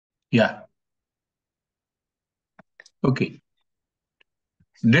Yeah. Okay.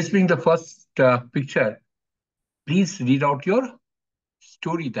 This being the first picture, please read out your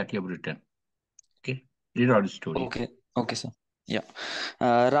story that you have written. Okay. Read out the story. Okay, okay, sir. Yeah.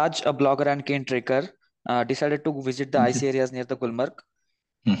 Raj, a blogger and keen trekker, decided to visit the icy areas near the Gulmarg.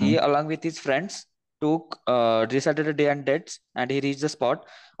 He, Mm-hmm. along with his friends, took decided a day and dates, and he reached the spot.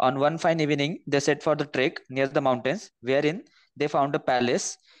 On one fine evening, they set for the trek near the mountains, wherein they found a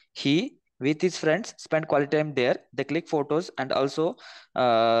palace. He, with his friends, spent quality time there. They clicked photos and also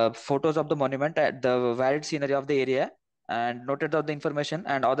photos of the monument at the varied scenery of the area and noted out the information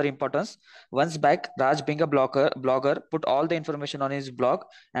and other importance. Once back, Raj, being a blogger, put all the information on his blog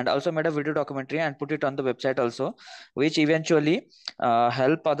and also made a video documentary and put it on the website also, which eventually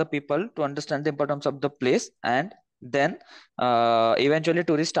help other people to understand the importance of the place. And then eventually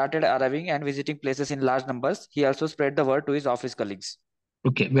tourists started arriving and visiting places in large numbers. He also spread the word to his office colleagues.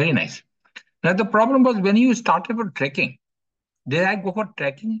 Okay. Very nice. Now, the problem was when you started with trekking, did I go for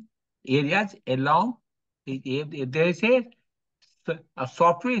trekking areas along? If there is a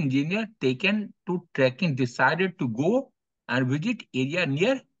software engineer taken to trekking decided to go and visit area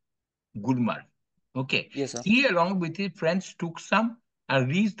near Gulmarg. Okay. Yes, sir. He, along with his friends, took some and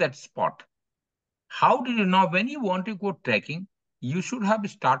reached that spot. How did you know when you want to go trekking? You should have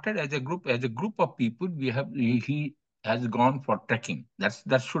started as a group. As a group of people, he has gone for trekking.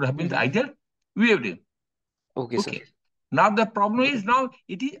 That should have been the Hmm. ideal way of doing. Okay, sir. Okay. Now the problem Okay. is now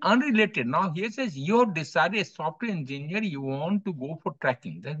it is unrelated. Now here says you have decided as software engineer you want to go for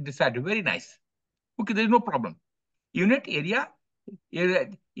tracking. That's decided. Very nice. Okay, there is no problem. Unit area near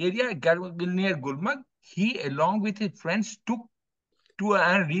Gulmarg. He along with his friends took to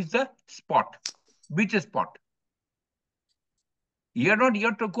and reached the spot. Which spot? You're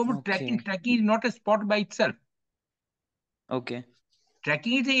to go for tracking. Okay. Tracking is not a spot by itself. Okay.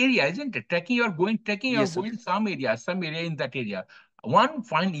 Tracking is the area, isn't it? Tracking, you're Yes, sir. going some area in that area. One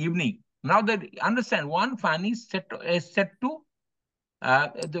fine evening. Now that understand, one fine is set to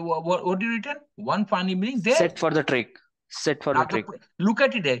what do you return? One fine evening there. Set for the trek. Set for Now the trek. look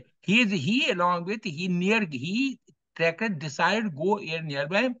at it there. He along with he tracker decided go here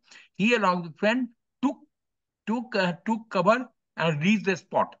nearby. He along with friend took took cover and reached the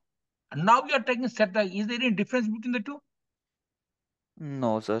spot. And now you are taking set. Is there any difference between the two?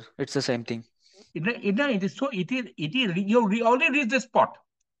 No, sir. It's the same thing. It is so you already reached the spot.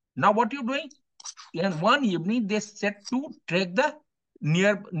 Now what you doing? In one evening they set to trek the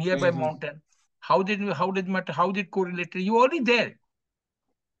nearby Hmm. mountain. How did matter? How did correlate? You already there.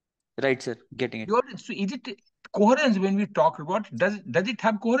 Right, sir. Getting it. You already, so is it coherence when we talk about? Does it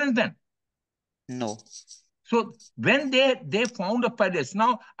have coherence then? No. So when they found a palace.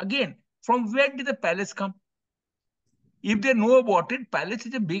 Now again, from where did the palace come? If they know about it, palace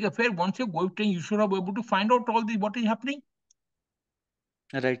is a big affair. Once you go to, you should have been able to find out all this what is happening.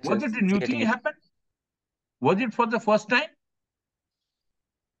 Right, sir. Was it a new Getting thing it. happened? Was it for the first time?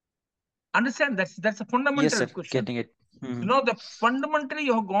 Understand that's a Yes, fundamental sir. question. Getting it. Hmm. The fundamentally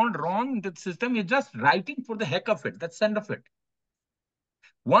you have gone wrong in the system. You're just writing for the heck of it. That's the end of it.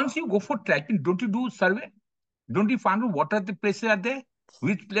 Once you go for tracking, don't you do survey? Don't you find out what are the places are there?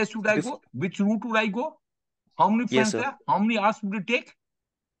 Which place should I Bef- go? Which route would I go? How many yes, friends sir. there? How many hours would it take?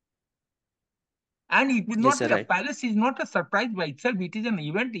 And it will Yes, not sir. be a Right. palace is not a surprise by itself. It is an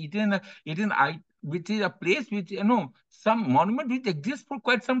event. It is which is a place which some monument which exists for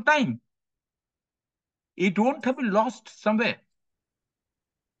quite some time. It won't have been lost somewhere.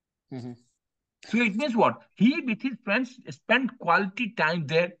 Hmm. So it means what? He with his friends spent quality time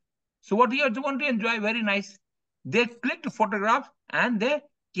there. So what he also want to enjoy, very nice. They clicked photograph and they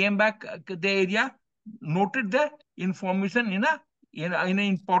came back the area, noted the information in a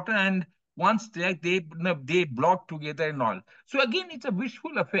important and once they blocked together and all. So again, it's a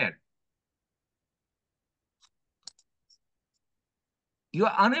wishful affair. You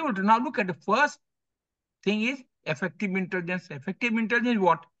are unable to now look at the first thing is effective intelligence. Effective intelligence is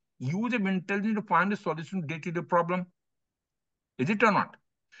what? Use of intelligence to find a solution to the problem. Is it or not?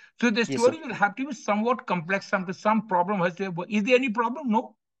 So the Yes, sir. story will have to be somewhat complex. Some problem has to have. Is there any problem?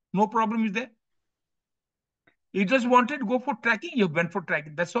 No, no problem is there. You just wanted to go for tracking. You went for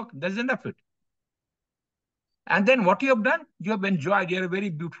tracking. That's all. That's enough of it. And then what you have done? You have enjoyed. You had a very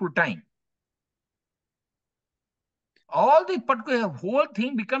beautiful time. All the particular whole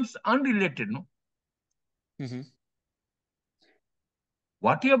thing becomes unrelated. No, Hmm.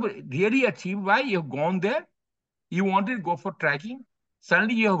 what you have really achieved? Why you have gone there? You wanted to go for tracking.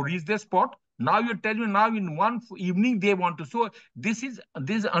 Suddenly you have reached the spot. Now you tell me now in one evening they want to. So this is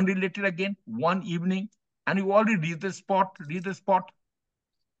unrelated again. One evening, and you already reached the spot.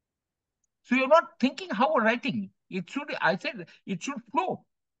 So you're not thinking how we're writing. I said, it should flow.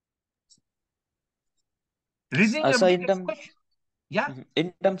 Reading So every in next terms, question. Yeah.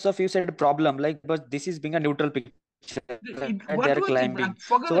 in terms of, you said problem, like, but this is being a neutral picture, right? They are climbing. What do you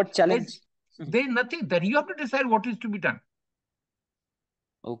So think? what challenge? Forget Mhm. there's nothing that you have to decide what is to be done.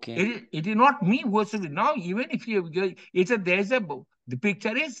 Okay. It is not me who has to be. Now, even if the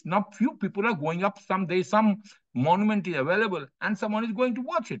picture is now few people are going up. There's some monument is available and someone is going to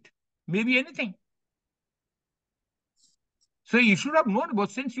watch it. Maybe anything. So you should have known, but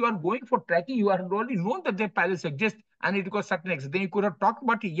since you are going for trekking, you have already known that the palace exists and it was certain exit. Then you could have talked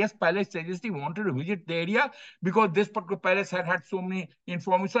about it. Yes, palace exists. He wanted to visit the area because this particular palace had so many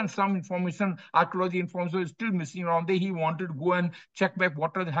information, some information, archaeology information is still missing around there. He wanted to go and check back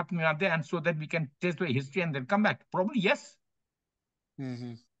what are happening out there, and so that we can test the history and then come back. Probably yes.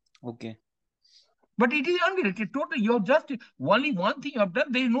 Mm-hmm. Okay. But it is unrelated. Totally, you're just only one thing you have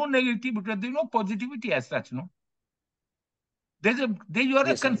done. There is no negativity because there is no positivity as such. No. You are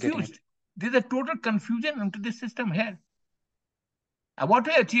Yes, I'm getting it. confused. There's a total confusion into the system here. And what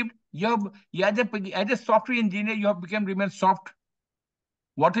I achieved, as a software engineer, you have become remain soft.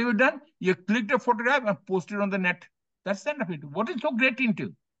 What have you done? You clicked a photograph and posted on the net. That's the end of it. What is so great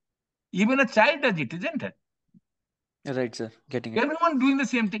into? Even a child does it, isn't it? Right, sir. Getting it. Everyone doing the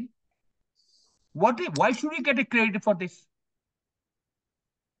same thing. Why should we get a credit for this?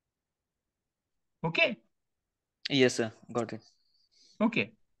 Okay. Yes, sir. Got it.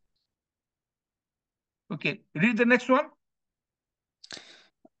 Okay. Okay. Read the next one.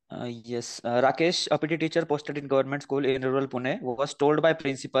 Yes, Rakesh, a PT teacher posted in government school in rural Pune, was told by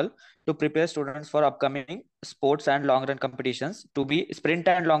principal to prepare students for upcoming sports and long run competitions to be sprint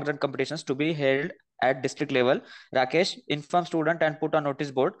and long run competitions to be held at district level. Rakesh informed student and put a notice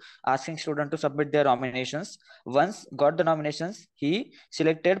board asking student to submit their nominations. Once got the nominations, he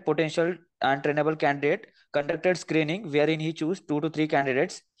selected potential and trainable candidate, conducted screening wherein he chose 2 to 3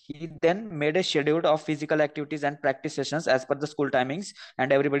 candidates. He then made a schedule of physical activities and practice sessions as per the school timings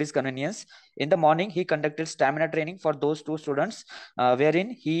and everybody's convenience. In the morning, he conducted stamina training for those 2 students, wherein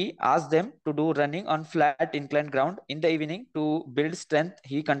he asked them to do running on flat inclined ground. In the evening, to build strength,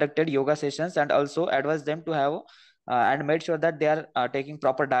 he conducted yoga sessions and also advised them to have and made sure that they are taking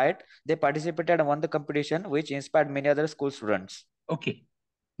proper diet. They participated and won the competition, which inspired many other school students. Okay.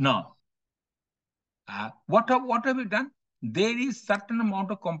 Now, what have we done? There is certain amount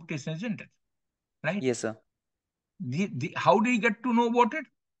of competition, isn't it? Right? Yes, sir. How do you get to know about it?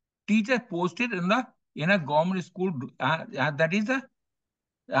 Teacher posted in a government school. That is a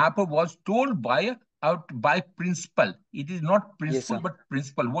was told by principal. It is not Yes, principal sir. but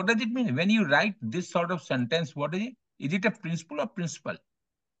principal. What does it mean when you write this sort of sentence? What is it? Is it a principal or principal?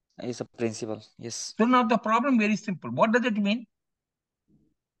 He's a principal. Yes. So now the problem very simple. What does it mean?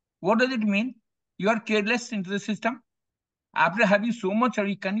 What does it mean? You are careless into the system. After having so much,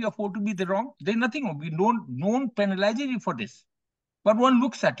 can you afford to be the wrong? There's nothing wrong. We don't penalize you for this. But one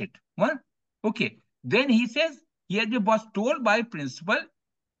looks at it. Okay. Then he says, here was told by principal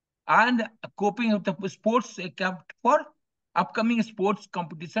and coping of the sports kept for upcoming sports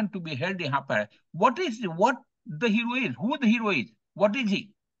competition to be held in Hapara. What the hero is? Who the hero is? What is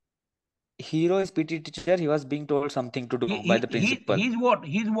he? Hero is PT teacher. He was being told something to do by the principal. He's what?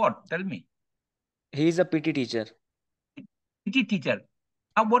 He's what? Tell me. He is a PT teacher. PT teacher.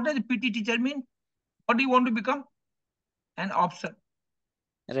 Now, what does PT teacher mean? What do you want to become? An officer.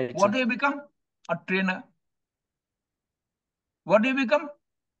 Right, What sir. do you become? A trainer. What do you become?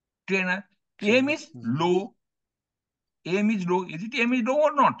 Trainer. Aim Trainer. is low. Aim is low. Is it aim is low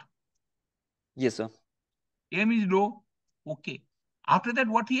or not? Yes, sir. Aim is low. Okay. After that,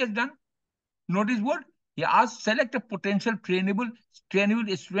 what he has done? Notice what? He asked select a potential trainable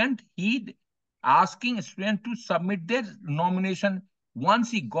student. He asking student to submit their nomination.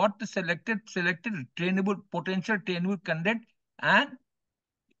 Once he got the selected potential trainable candidate and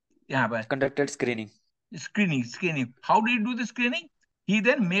yeah, Conducted screening. screening. How did he do the screening? He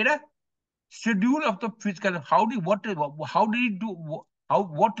then made a schedule of the physical. How did he do?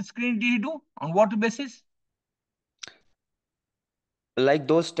 What screening did he do? On what basis? Like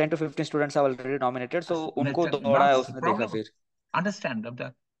those 10 to 15 students are already nominated, so उनको दौड़ा है That's the उसने देखा problem. फिर. Understand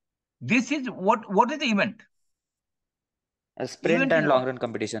that this is what is the event? A The sprint event is and long what? run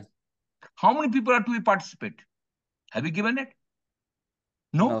competition. How many people are to be participate? Have you given it?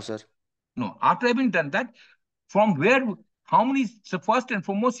 No, No, sir. no. After having done that, from where? How many? So first and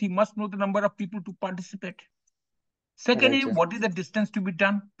foremost, he must know the number of people to participate. Right, Secondly, sir. what is the distance to be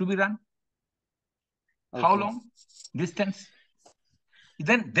run? How Okay. long? Distance.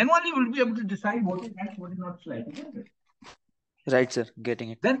 Then only you will be able to decide what is right, what is not right. Isn't it? Right, sir.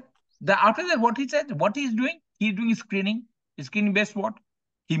 Getting it. Then After that, what he said, what he's doing? He's doing screening. Screening based what?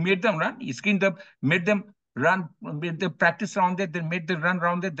 He made them run. He screened them, made them run, made them practice around it, then made them run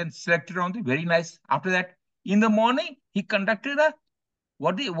around it, then selected around it. Very nice. After that, in the morning, he conducted a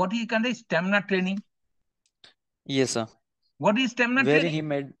what he conducted? Stamina training. Yes, sir. What is stamina Wherein training? he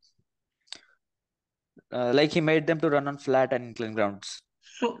made like he made them to run on flat and inclined grounds.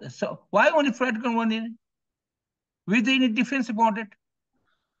 So why only flat ground one in? Is there any difference about it?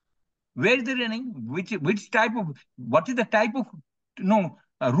 Where is the running? Which type of what is the type of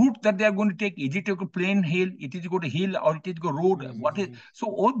route that they are going to take? Is it a plain hill? It is go to hill or it is go road? What is so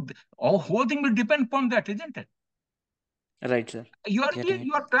all whole thing will depend upon that, isn't it? Right, sir. Getting it.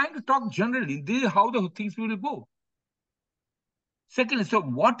 You are trying to talk generally. This is how the things will go. Secondly, so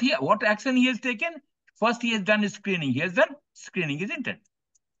what action he has taken? First, he has done screening. He has done screening, isn't it?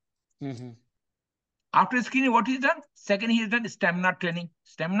 After screening, what he's done? Second, he has done stamina training.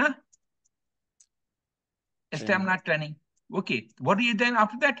 Stamina training. Okay. What he has done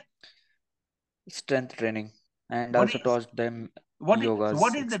after that? Strength training. And What also is taught them what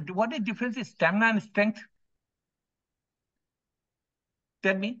yogas. is difference in stamina and strength?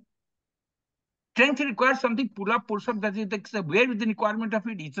 Tell me. Strength requires something pull up, push up. That is where is the requirement of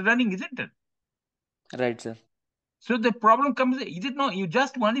it? It's running, isn't it? Right, sir. So the problem comes. Is it no? You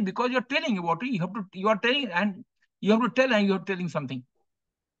just only because you're telling about it. You are telling and you have to tell and you're telling something.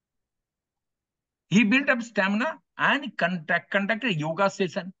 He built up stamina and conducted yoga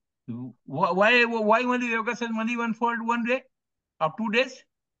session. Why only yoga session? Only for 1 day or 2 days?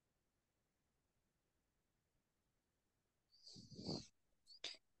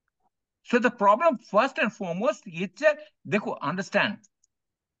 So the problem first and foremost is they could understand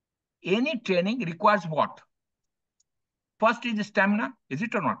any training requires what? First is stamina, is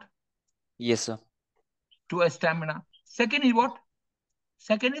it or not? Yes, sir. To a stamina. Second is what?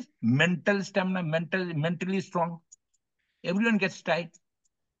 Second is mental stamina, mentally strong. Everyone gets tight.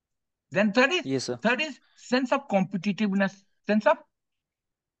 Then Yes, sir. third is sense of competitiveness. Sense of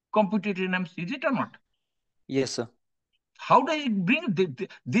competitiveness, is it or not? Yes, sir. How does it bring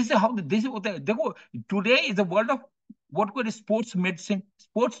this? Is how this is what today is the world of what called sports medicine.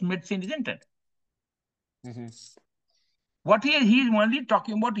 Sports medicine, isn't it? What he is only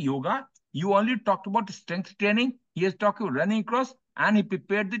talking about yoga. You only talked about strength training. He is talking running across, and he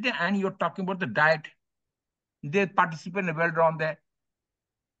prepared it, and you're talking about the diet. They participate well around there.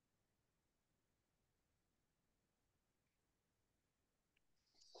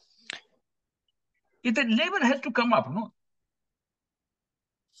 If the label has to come up, no?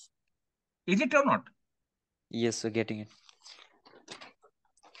 Is it or not? Yes, sir. Getting it.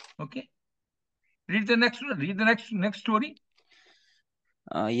 Okay. Read the next one. Read the next story.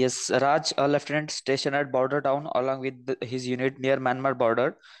 Yes, Raj, a lieutenant stationed at border town along with his unit near Myanmar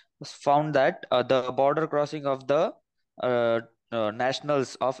border, found that the border crossing of the uh,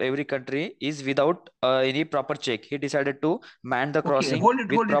 nationals of every country is without any proper check. He decided to man the Okay, crossing with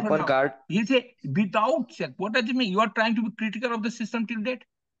hold it proper now. guard. He say without check. What does it mean? You are trying to be critical of the system till date?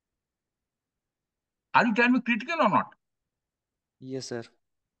 Are you trying to be critical or not? Yes, sir.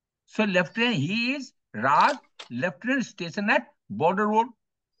 So lieutenant, he is Raj, lieutenant stationed at border road.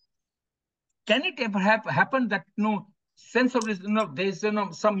 Can it ever have happened that sense of this, there is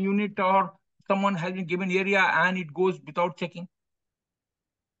some unit or someone has been given area and it goes without checking?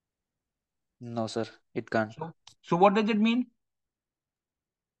 No, sir. It can't. So what does it mean?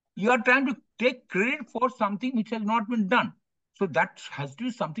 You are trying to take credit for something which has not been done. So that has to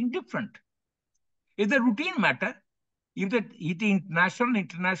be something different. It's a routine matter. If the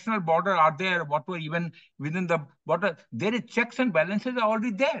international border are there, whatever, even within the border, there is checks and balances are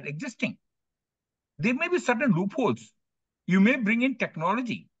already there, existing. There may be certain loopholes. You may bring in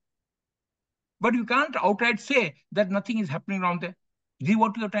technology, but you can't outright say that nothing is happening around there. This is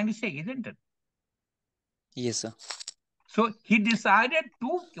what you're trying to say, isn't it? Yes, sir. So he decided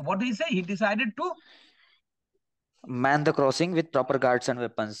to, what did he say? He decided to Man the crossing with proper guards and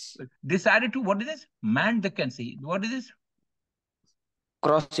weapons. what is this? Man the can see. What is this?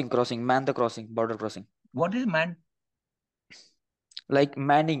 Crossing, man the crossing, border crossing. What is man? Like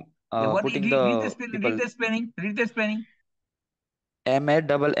manning, What putting read the the spelling, read people. the spelling, read the spelling.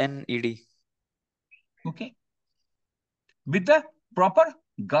 MANNED. Okay. With the proper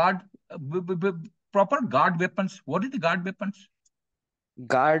guard, proper guard weapons. What is the guard weapons?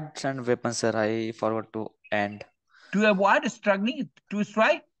 Guards and weapons, sir. I forgot to end. To avoid struggling, to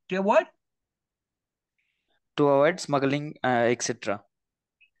strike, to avoid. To avoid smuggling, etc.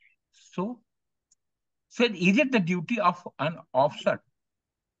 So, is it the duty of an officer,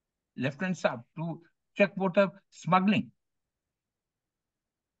 Lieutenant Saab, to check for the smuggling?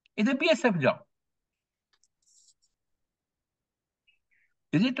 It's a BSF job.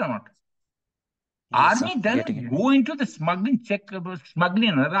 Is it or not? Yes, sir. Army doesn't Getting it. go into the smuggling, smuggling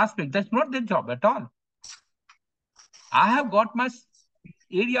another aspect. That's not their job at all. I have got my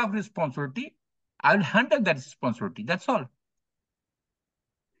area of responsibility. I will handle that responsibility. That's all.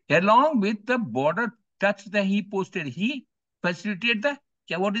 Along with the border touch that he posted, he facilitated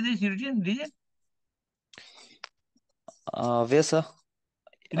the, what is this region? Where, sir?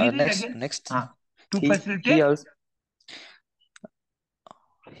 Read it Next, again. next. To He he facilitate also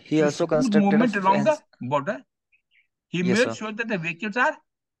he a also smooth constructed a movement along the fence. border. He Yes, made sir. sure that the vehicles are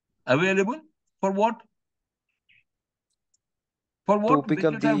available for what? For To what pick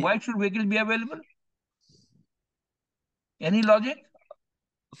up vehicles are? the Why should vehicles be available? Any logic?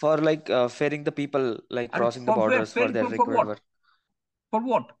 for like ferrying the people like And crossing the for where? borders for Ferry their for required what? work. For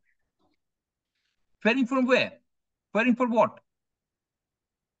what? Ferrying from where? Ferrying for what?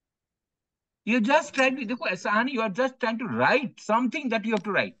 You're just trying to, Sahani, you are just trying to write something that you have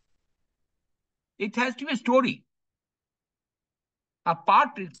to write. It has to be a story. A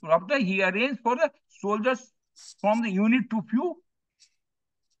part of the, he arranged for the soldiers from the unit to few.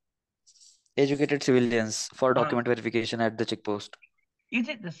 Educated civilians for Uh, document verification at the checkpost. is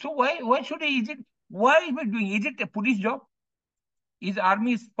it so? Why should he? Is it why are we doing? Is it a police job? Is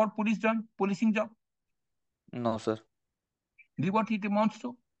army is for police job, policing job? No, sir. This is what it amounts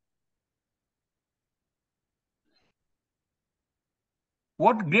to.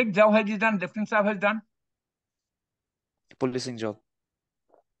 What great job has he done? Lieutenant Saab has done, Policing job.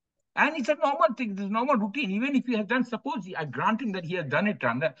 and it's a normal thing. It's a normal routine. Even if he has done, suppose I grant him that he has done it.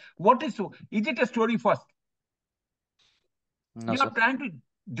 What is so? Is it a story first? No, You sir. are trying to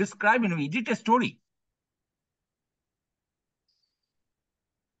describe in a way. Is it a story?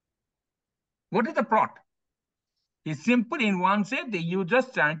 What is the plot? It's simple in one say. You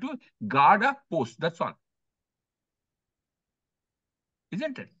just trying to guard a post. That's all,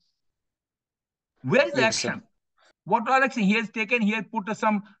 isn't it? Where is the Yes, sir. action? What all action he has taken? He has put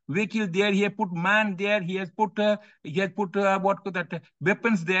some vehicle there. He has put man there. He has put what that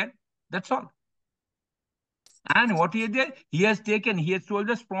weapons there. That's all. And what he did, he has taken, he has told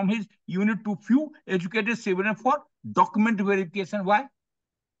us from his unit to few educated civilian for document verification. Why?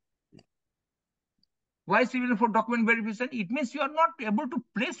 Why civilian for document verification? It means you are not able to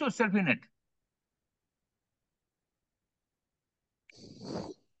place yourself in it.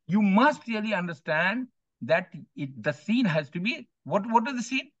 You must really understand that the scene has to be, what is the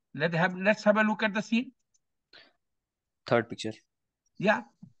scene? Let's have a look at the scene. Third picture. Yeah,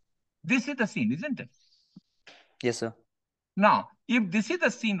 this is the scene, isn't it? Yes, sir. Now, if this is the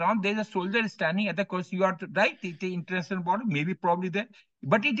scene, Ram, there's a soldier standing at the course. You are right. It is international border, maybe probably there,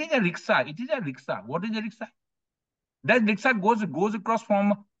 but it is a rickshaw. It is a rickshaw. What is a rickshaw? That rickshaw goes across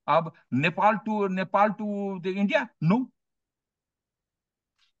from Nepal to the India? No.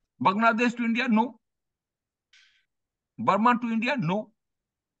 Bangladesh to India? No. Burma to India? No.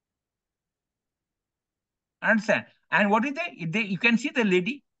 Understand? And what is that? You can see the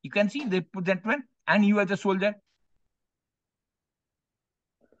lady. You can see they put that one, and you are the soldier.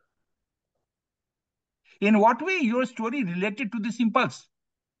 In what way your story related to this impulse?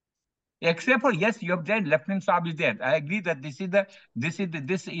 Except for yes, you have said Lieutenant Saab is there. I agree that this is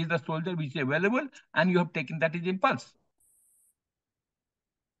the soldier which is available, and you have taken that is impulse.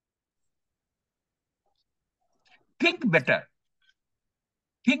 Think better.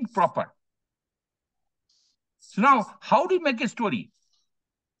 Think proper. So now, how do you make a story?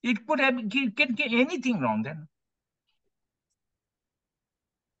 It could have can get anything wrong then.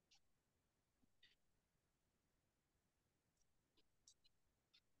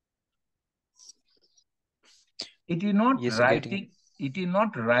 It is not Yes, sir. Getting it. writing. It is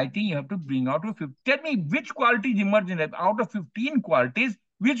not writing. You have to bring out of 50. Tell me which qualities emerge in it. Out of 15 qualities,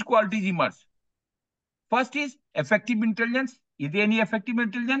 which qualities emerge? First is effective intelligence. Is there any effective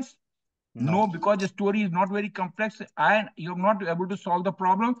intelligence? No. No, because the story is not very complex and you're not able to solve the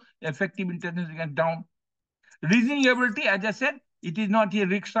problem. Effective intelligence is down. Reasoning ability, as I said, it is not a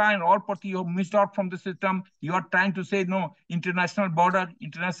rickshaw and all party you have missed out from the system. You are trying to say no, international border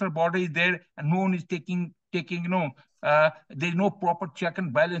is there, and no one is taking there's no proper check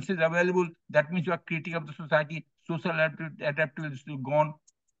and balances available. That means you are critic of the society. Social adaptability is still gone.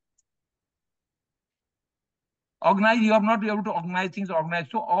 Organize, you are not able to organize things, organize.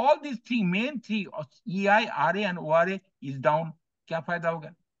 So all these three, main three, EI, RA and ORA is down. क्या फायदा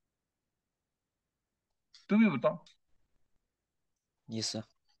होगा? तुम ही बताओ. Yes, sir.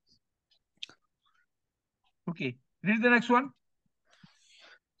 Okay, read the next one.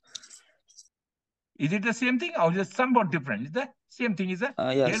 Is it the same thing or is it somewhat different? Is the same thing? Is the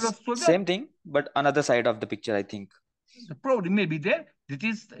here Yes, of soldier? same thing, but another side of the picture, I think. Probably maybe there.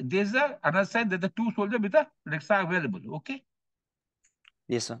 There's a another side that the two soldiers with the rickshaw available. Okay.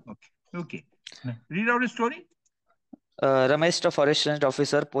 Yes, sir. Okay. Okay. Now, read out the story. Ramesh, the forest range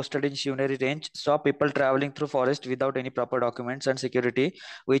officer posted in Shivneri range, saw people traveling through forest without any proper documents and security,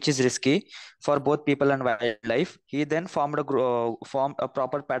 which is risky for both people and wildlife. He then formed a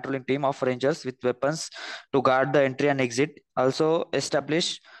proper patrolling team of rangers with weapons to guard the entry and exit. Also,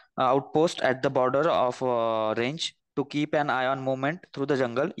 established outpost at the border of range to keep an eye on movement through the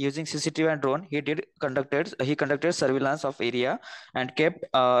jungle. Using CCTV and drone, he conducted surveillance of area and kept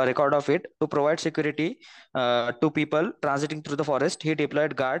a record of it to provide security to people transiting through the forest. He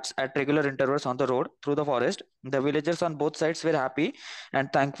deployed guards at regular intervals on the road through the forest. The villagers on both sides were happy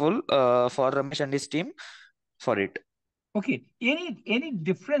and thankful for Ramesh and his team for it. Okay. Any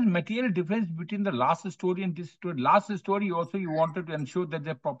difference, material difference between the last story and this story? Last story also you wanted to ensure that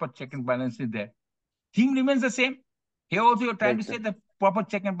the proper check and balance is there. Theme remains the same. Here also you're trying Right, to sir. say the proper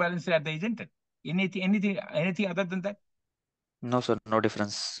check and balance are there, isn't it? Anything other than that? No, sir, no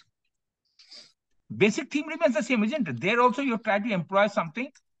difference. Basic theme remains the same, isn't it? There also you try to employ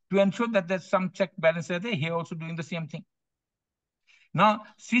something to ensure that there's some check balance are there. Here also doing the same thing. Now,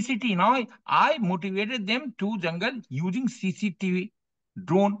 CCTV, now I motivated them to jungle using CCTV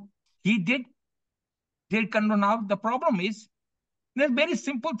drone. He did control. Now the problem is there's a very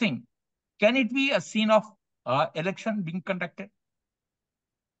simple thing. Can it be a scene of election being conducted?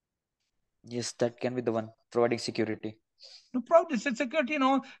 Yes, that can be the one providing security. No problem. It's a security,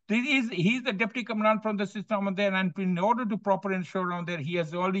 he's the deputy commandant from the system on there, and in order to proper ensure on there, he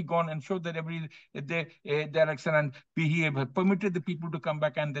has already gone and showed that every the direction, and he have permitted the people to come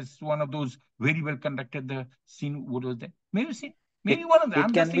back, and that's one of those very well conducted the scene what was there. Maybe seen, maybe It one of them. it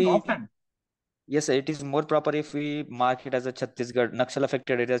I'm just can saying be. offhand. Yes, sir, it is more proper if we mark it as a Chhattisgarh, Naxal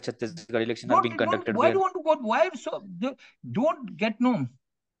affected area. Chhattisgarh election are being Don't. conducted Why do where. you want to go? Why so? Don't get known.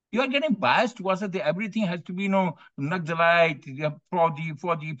 You are getting biased towards it. Everything has to be, Naxalite, for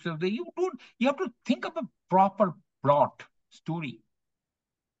the so you don't. You have to think of a proper plot story.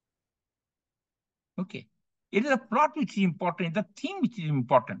 Okay. It is a plot which is important, the theme which is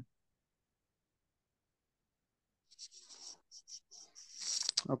important.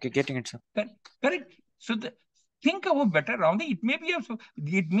 Okay, getting it, sir. Correct. So think of a better round. It may be also,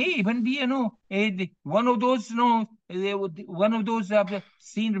 it may even be, one of those, one of those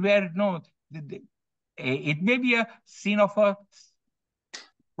scene where, it may be a scene of a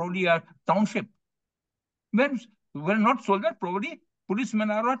probably a township. When we're not soldiers, probably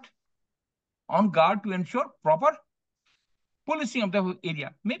policemen are not on guard to ensure proper policing of the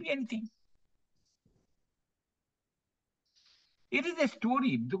area. Maybe anything. It is a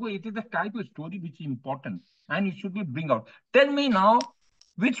story, because it is a type of story which is important and it should be bring out. Tell me now,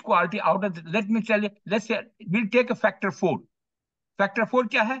 which quality out of let me tell you, let's say we'll take a factor 4. Factor 4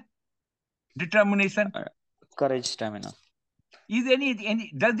 kya hai? Determination. Uh, Courage, stamina. Is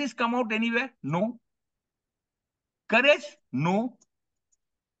any does this come out anywhere? No. Courage? No.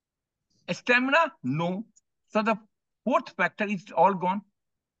 Stamina? No. So the fourth factor is all gone.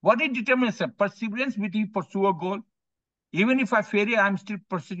 What is determination? Perseverance with you pursue a goal. Even if I fail, I'm still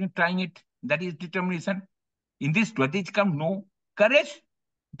pursuing, trying it. That is determination. In this strategy come no. Courage,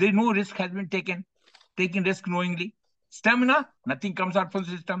 there no risk has been taken. Taking risk knowingly. Stamina, nothing comes out from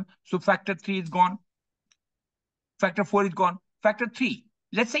the system. So factor 3 is gone. Factor 4 is gone. Factor 3,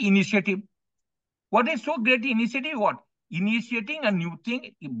 let's say initiative. What is so great initiative? What? Initiating a new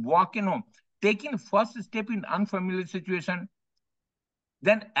thing, walking home, taking first step in unfamiliar situation,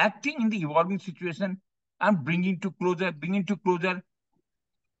 then acting in the evolving situation and bringing to closer.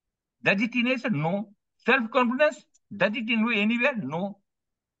 Does it innate? No. Self-confidence? Does it innovate anywhere? No.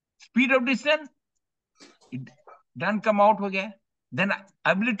 Speed of decision? It doesn't come out again. Then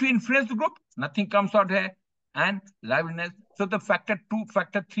ability to influence the group? Nothing comes out here. And liveliness. So the factor 2,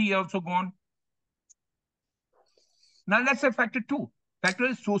 factor 3 also gone. Now let's say factor 2. Factor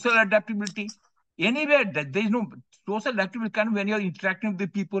is social adaptability. Anywhere that there is no social adaptability can when you're interacting with the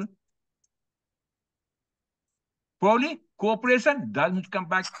people. Probably cooperation doesn't come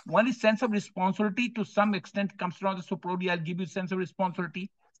back. Only sense of responsibility to some extent comes from. So probably I'll give you sense of responsibility.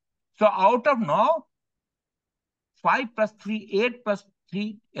 So out of now, 5 plus 3, 8 plus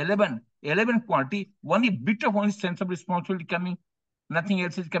 3, 11. 11 quantity, only bit of only sense of responsibility coming. Nothing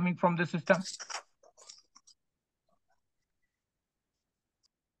else is coming from the system.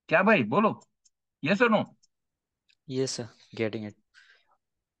 Kya bhai, bolo? Yes or no? Yes, sir. Getting it.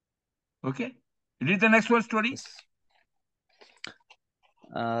 Okay. Read the next one story. Yes.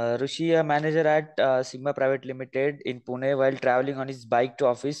 Rishi, a manager at Sigma Private Limited in Pune, while traveling on his bike to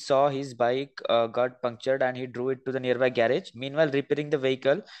office, saw his bike got punctured and he drove it to the nearby garage. Meanwhile, repairing the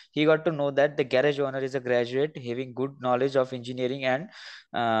vehicle, he got to know that the garage owner is a graduate having good knowledge of engineering and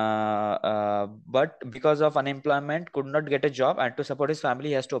but because of unemployment could not get a job, and to support his family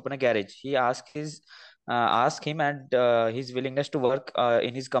he has to open a garage. He asked him and his willingness to work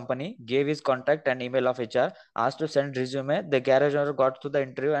in his company, gave his contact and email of HR, asked to send resume. The garage owner got to the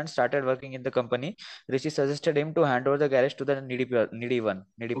interview and started working in the company. Rishi suggested him to hand over the garage to the needy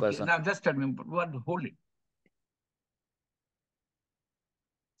Okay, person. now just tell me what, hold it.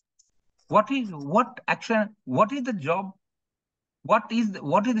 What action? What is the job? What is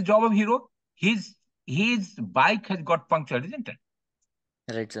the job of hero? His bike has got punctured, isn't it?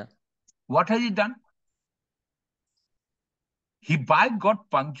 Right, sir. What has he done? His bike got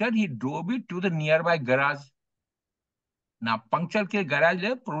punctured. He drove it to the nearby garage. ना puncture के garage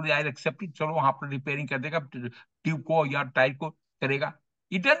है प्रोली I accept it चलो वहां पर repairing कर देगा tube को या टायर को करेगा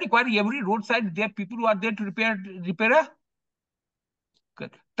it doesn't require every road side there people who are there to repair a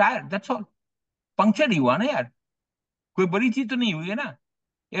tyre that's all puncture ही हुआ ना यार कोई बड़ी चीज तो नहीं हुई है ना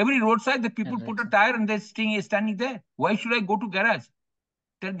every roadside the people Right, put a sir. tire and they're standing there why should I go to garage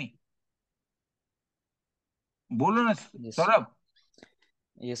tell me bolo na Yes. Saurabh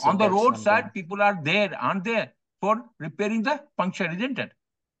Yes, sir. on the That's one roadside point. people are there aren't there for repairing the puncture isn't it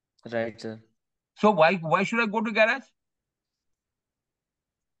Right, sir. so why should I go to garage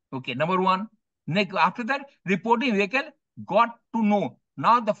okay number one next after that reporting vehicle got to know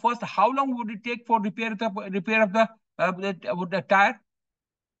now the first how long would it take for repair of the tire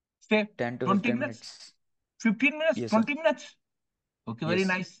say 10 to 20 15 minutes minutes. 15 minutes Yes, sir. 20 minutes okay very Yes.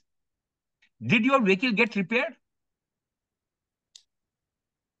 nice did your vehicle get repaired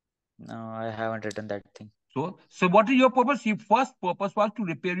No, I haven't written that thing. so what is your purpose your first purpose was to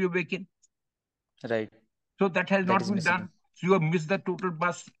repair your vehicle Right. so that has That not is been missing. done so you have missed the total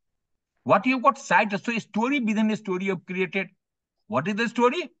bus what you got side so a story within a story you have created what is the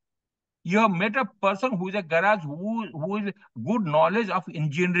story you have met a person who is a garage who is good knowledge of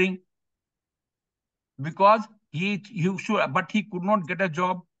engineering because he should but he could not get a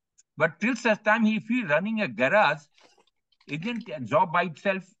job but till such time if he running a garage isn't a job by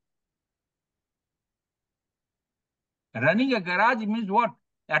itself running a garage means what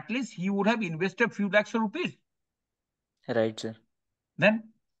at least he would have invested few lakhs of rupees Right, sir. then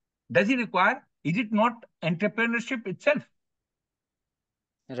does he require is it not entrepreneurship itself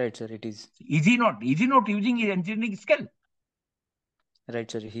Right, sir. It is. is he not using his engineering skill Right,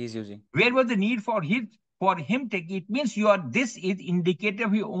 sir. He is using. where was the need for him taking it means you are this is indicative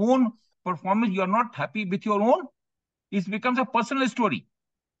of your own performance you are not happy with your own it becomes a personal story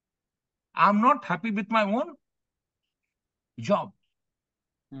I'm not happy with my own job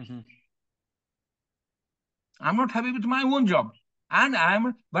I'm not happy with my own job and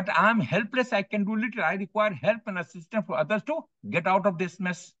I'm helpless I can do little I require help and assistance for others to get out of this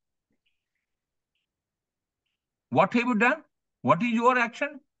mess what have you done what is your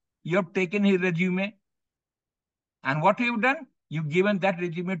action you have taken his resume and what have you done you've given that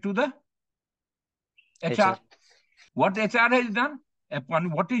resume to the HR. What HR has done?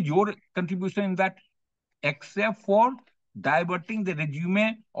 What is your contribution in that? Except for diverting the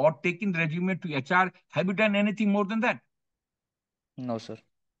resume or taking the resume to HR, have you done anything more than that? No, sir.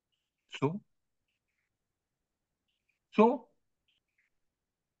 So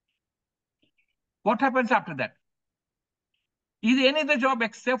what happens after that? Is any other job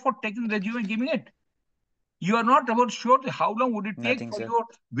except for taking the resume and giving it? You are not about sure how long would it take Nothing, for sir. your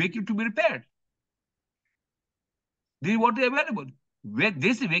vehicle to be repaired. This is what is available. Where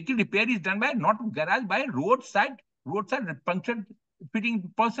this vehicle repair is done by not garage, by roadside puncture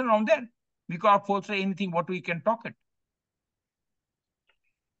fitting person around there. We can't force anything what we can talk it.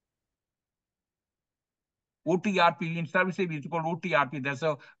 OTRP in services we call OTRP. That's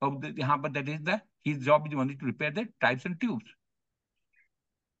but that is his job is only to repair the types and tubes.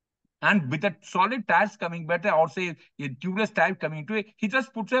 And with the solid tires coming better, or say a tubeless tire coming to it, he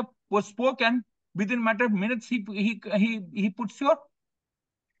just puts a spoke and within a matter of minutes he puts your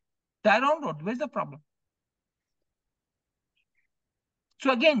tire on road. Where's the problem?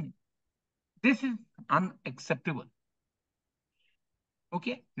 So again, this is unacceptable.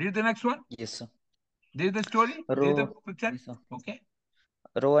 Okay, read the next one. Yes, sir. This is the story. This is the picture. Yes, sir. Okay.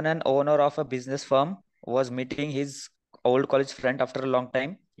 Rowan, an owner of a business firm, was meeting his old college friend after a long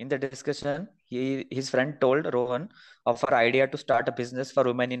time. In the discussion, his friend told Rohan of her idea to start a business for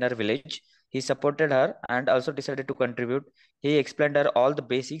women in her village. He supported her and also decided to contribute. He explained her all the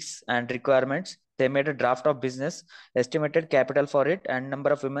basics and requirements. They made a draft of business, estimated capital for it, and number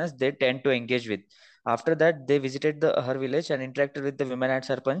of women they tend to engage with. After that, they visited her village and interacted with the women at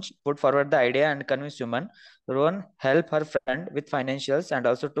Sarpanch, put forward the idea and convinced women. Rohan helped her friend with financials and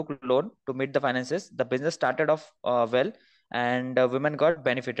also took loan to meet the finances. The business started off well, and women got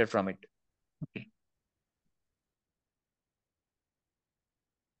benefited from it. Okay.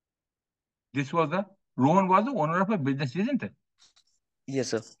 This was Rohan was the owner of a business, isn't it? Yes,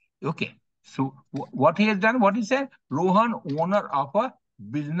 sir. Okay. So what he has done, what he said, Rohan, owner of a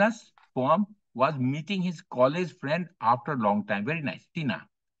business firm, was meeting his college friend after a long time. Very nice, Tina.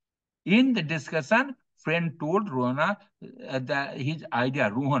 In the discussion, friend told Rohana his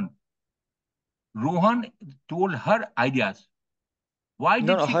idea. Rohan told her ideas. Why No,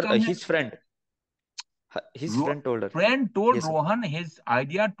 did no, she her come here? his friend. His friend told her. Friend told Yes, sir. Rohan his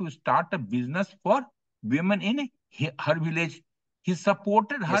idea to start a business for women in her village. He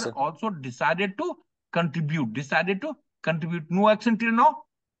supported Yes, her, sir. also decided to contribute. Decided to contribute. No action till now.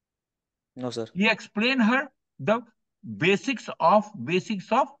 No, sir. He explained her the basics of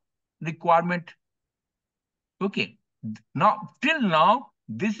requirement. Okay. Now, till now,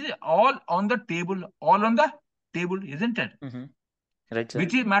 this is all on the table, isn't it? Mm-hmm. Right, sir.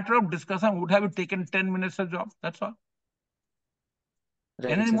 Which is matter of discussion would have taken 10 minutes of job. That's all.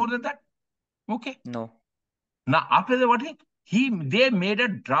 Right, Anything sir. more than that? Okay. No. Now, after the what they made a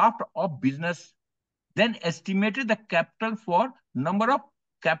draft of business, then estimated the capital for number of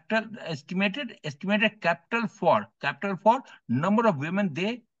capital estimated capital for number of women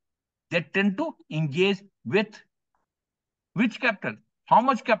they tend to engage with. Which capital? How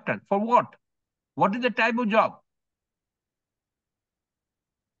much capital? For what? What is the type of job?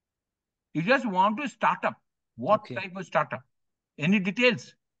 You just want to start up. What Okay. type of startup? Any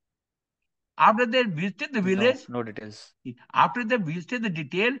details? After they visited the No, village, no details. after they visited the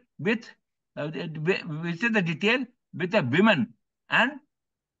detail with visited the detail with the women and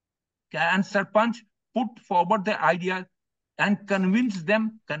Sarpanch put forward the idea and convinced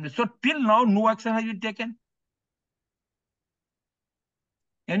them. So till now, no action has been taken.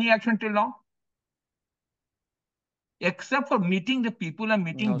 Any action till now? Except for meeting the people and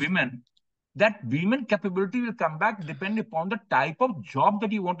meeting No, sir. women, that women capability will come back depending upon the type of job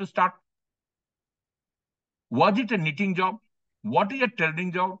that you want to start. Was it a knitting job? What is a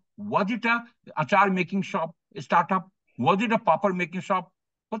tailoring job? Was it a achar making shop, a startup? Was it a paper making shop?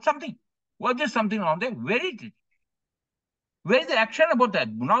 What something? Was there something on there? Where is it? Where is the action about that?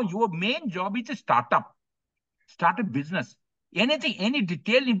 Now your main job is a startup, start a business. Anything, any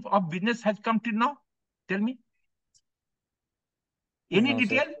detail of business has come till now? Tell me. Any No, sir.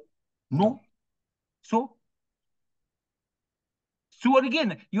 detail? No. No. So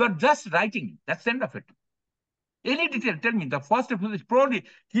again, you are just writing. That's the end of it. Any detail, tell me. The first step is probably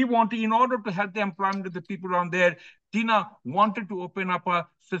he wanted, in order to help the employment of the people around there, Tina wanted to open up a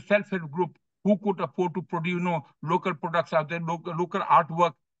self-help group who could afford to produce, local products out there, local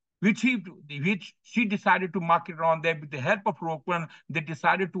artwork, which she decided to market around there with the help of Rokan. They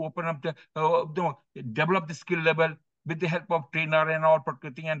decided to open up develop the skill level with the help of trainer and all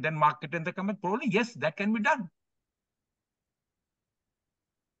marketing, and then market and the comment. Probably yes, that can be done.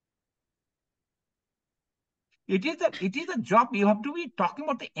 It is a job. You have to be talking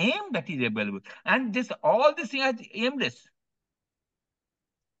about the aim that is available, and all this thing is aimless.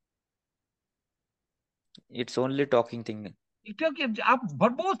 It's only talking thing. क्योंकि आप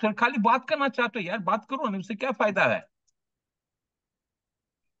भरपूर sir खाली बात करना चाहते हो यार, बात करो ना, उससे क्या फायदा है?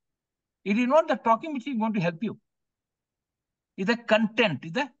 It is not the talking which is going to help you. It's the content.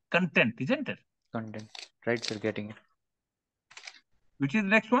 Isn't it? Content. Right, sir. Getting it. Which is the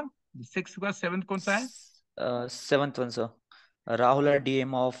next one? The sixth का seventh कौन सा है? Seventh one, sir. Rahul, a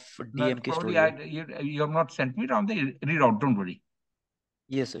DM of No, DMK probably studio. you have not sent me down the read out. Don't worry.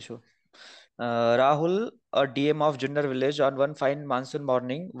 Yes, sir, sure. Rahul, a DM of Junnar village, on one fine monsoon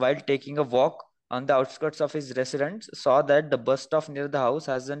morning, while taking a walk on the outskirts of his residence, saw that the bus stop near the house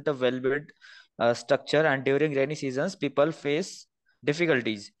hasn't a well-built structure, and during rainy seasons, people face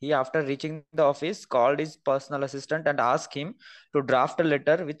difficulties. He, after reaching the office, called his personal assistant and asked him to draft a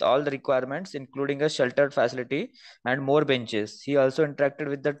letter with all the requirements, including a sheltered facility and more benches. He also interacted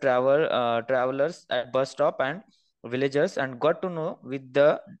with the travelers at bus stop and villagers and got to know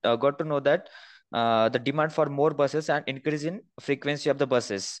that the demand for more buses and increase in frequency of the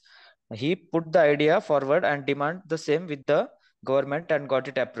buses. He put the idea forward and demand the same with the government and got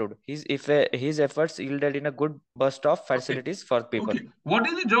it approved. His efforts yielded in a good burst of Okay. facilities for people. Okay. What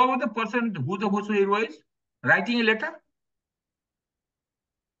is the job of the person who the hero is? Writing a letter?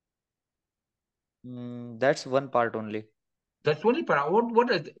 That's one part only. That's only part.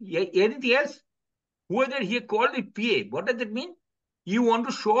 What is anything else? Whether he called it PA, what does it mean? You want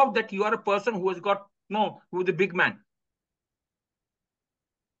to show off that you are a person who has got, no, who is a big man.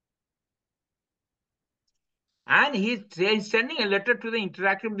 And he's sending a letter to the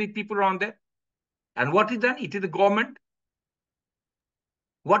interaction with the people around there. And what is done? It is the government.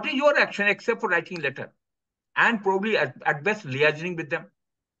 What is your action except for writing a letter? And probably at best liaising with them.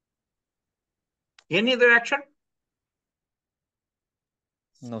 Any other action?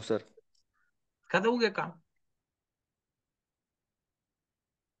 No, sir. खत्म हो गया काम.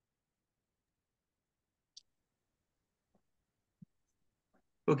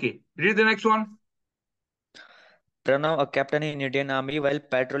 Okay, read the next one. Pranav, a captain in Indian Army, while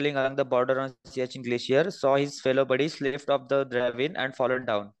patrolling along the border on Siachen Glacier, saw his fellow buddies slipped off the ravine and fallen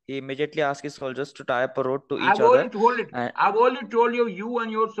down. He immediately asked his soldiers to tie up a rope to each I've other. already told you, you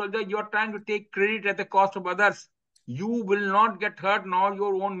and your soldier, you're trying to take credit at the cost of others. You will not get hurt, nor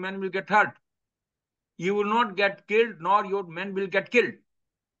your own men will get hurt. You will not get killed, nor your men will get killed.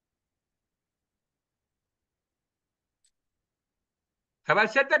 Have I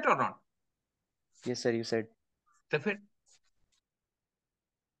said that or not? Yes, sir, you said.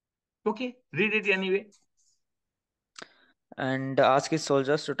 Okay, read it anyway. And ask his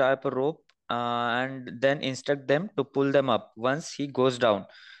soldiers to tie up a rope and then instruct them to pull them up once he goes down.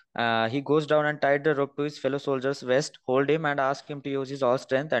 He goes down and tied the rope to his fellow soldiers' waist, hold him and ask him to use his all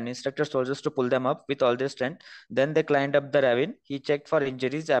strength and instructed soldiers to pull them up with all their strength. Then they climbed up the ravine. He checked for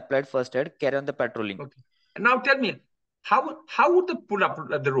injuries, applied first aid, carry on the patrolling. Okay. Now tell me, how would they pull up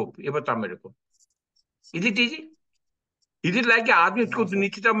the rope? Is it easy? Is it like आदमी को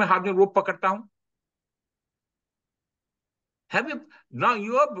नीचे तक मैं हाथ में rope पकड़ता हूँ? Have you now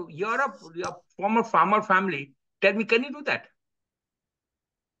you're a former farmer family? Tell me, can you do that?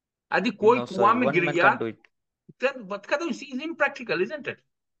 यदि कोई कुआं में गिर गया, then what kind of is impractical, isn't it?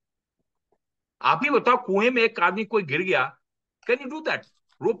 आप ही बताओ, कुएं में एक आदमी कोई गिर गया, can you do that?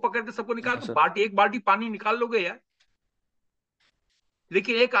 रोप पकड़ के सबको निकाल दो, एक बाल्टी पानी निकाल लोगे यार.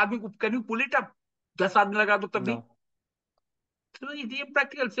 लेकिन एक आदमी को can you pull it up? 10 आदमी लगा दो तब भी. So it's a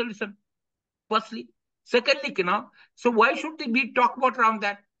practical solution. Firstly, secondly, so why should we talk about around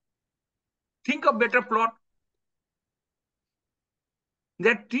that? Think of better plot.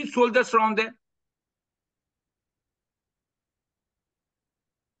 There are 3 soldiers around there.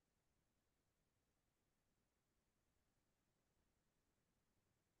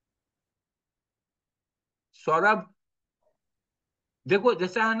 Saurabh, देखो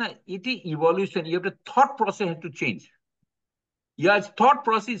जैसा है ना, it is evolution. You have the thought process has to change. Your thought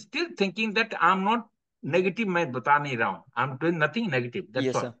process is still thinking that I'm not negative. मैं बता नहीं रहा हूँ. I'm doing nothing negative. That's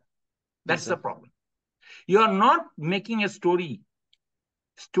yes, all. Sir. That's the problem. You are not making a story.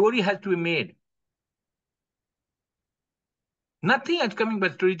 Story has to be made. Nothing is coming by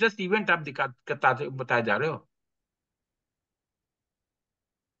story. Just event आप बताए जा रहे हो.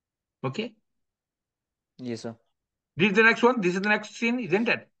 Okay. Yes, sir. Read the next one. This is the next scene, isn't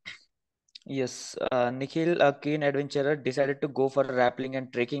it? Yes, Nikhil, a keen adventurer, decided to go for a rappelling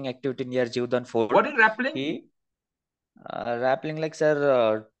and trekking activity near Jivdan Fort. What is rappelling? Rappelling, like,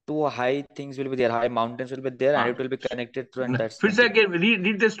 sir, 2 high things will be there, high mountains will be there, and it will be connected through, and that's फिर से again,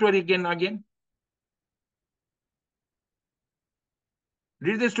 read the story again.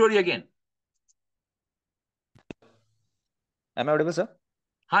 Read the story again. Am I audible, sir?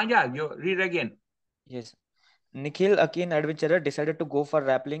 Yeah, you read again. Yes. Nikhil, a keen adventurer, decided to go for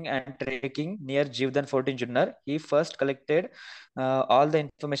rappelling and trekking near Jivdan Fort in Junnar. He first collected all the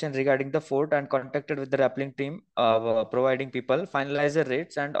information regarding the fort and contacted with the rappelling team, providing people, finalized the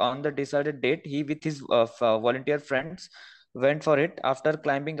rates, and on the decided date, he with his volunteer friends went for it. After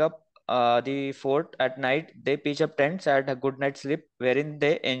climbing up the fort at night, they pitched up tents, had a good night's sleep, wherein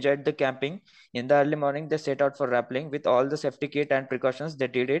they enjoyed the camping. In the early morning, they set out for rappelling with all the safety kit and precautions. They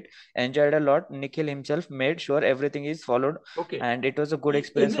did it, enjoyed a lot. Nikhil himself made sure everything is followed, and it was a good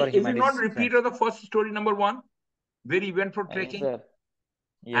experience for him. Is it not repeat of the first story number 1, where he went for trekking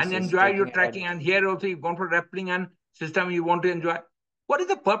and enjoyed your trekking, and here also you've gone for rappelling and system you want to enjoy? What is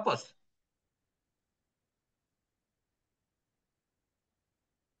the purpose?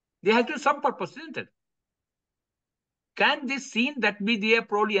 There has to be some purpose, isn't it? Can this scene that be there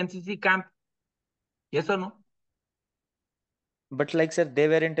probably NCC camp? Yes or no? But like, sir, they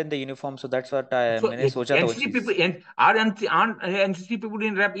weren't in the uniform, so that's what I NCC people aren't NCC people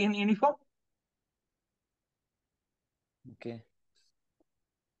in uniform? Okay.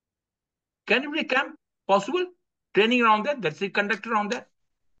 Can it be a camp? Possible? Training around that? That's the conductor around that?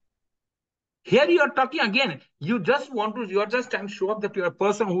 Here you are talking again. You are just trying to show up that you are a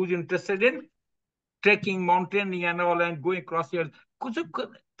person who is interested in trekking, mountaineering and all, and going across here.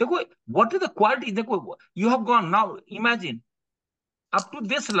 देखो, what is the quality? देखो, you have gone now. Imagine up to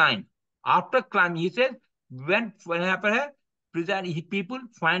this line. After climbing, he says, when happened है, present people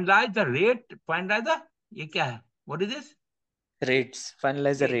finalize the rate, finalize the ये क्या है? What is this? Rates.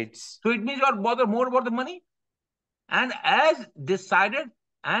 Finalize the Rates. rates. So it means you are bother more about the money. And as decided,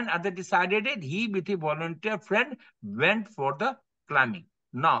 and other decided it, he with a volunteer friend went for the climbing.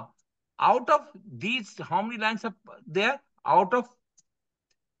 Now, out of these, how many lines are there? Out of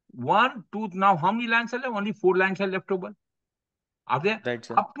 1, 2, now how many lines are left? Only 4 lines are left over. Are there? Right,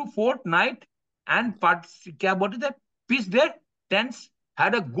 sir. Up to fourth night and parts, what is that? Pitch their tents,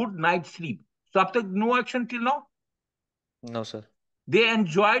 had a good night's sleep. So after no action till now, No, sir. they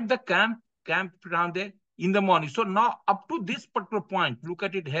enjoyed the camp around there in the morning. So now up to this particular point, look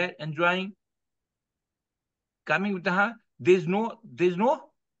at it here, enjoying, coming with the, there's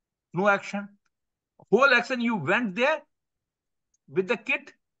no action. Whole action, you went there with the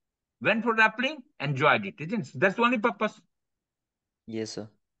kit, went for rappelling, enjoyed it, isn't it? That's the only purpose. Yes, sir.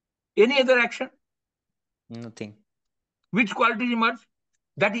 Any other action? Nothing. Which qualities emerge?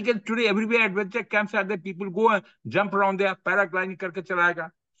 That he can today everywhere adventure camps are there, people go and jump around there, paragliding करके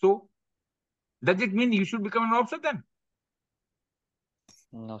चलाएगा. So does it mean you should become an officer then?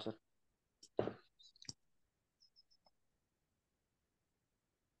 No, sir.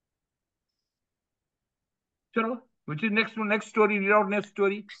 Chalo, which is next story, read out next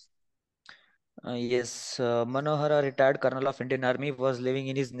story. Yes, Manohar, a retired colonel of Indian Army, was living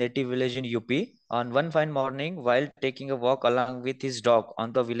in his native village in UP. On one fine morning, while taking a walk along with his dog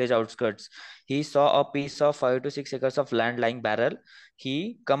on the village outskirts, he saw a piece of 5 to 6 acres of land lying barren.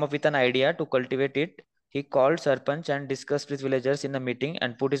 He come up with an idea to cultivate it. He called Sarpanch and discussed with villagers in a meeting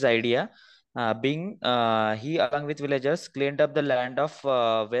and put his idea. He along with villagers cleaned up the land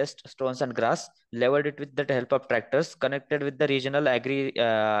of waste, stones and grass, leveled it with the help of tractors, connected with the regional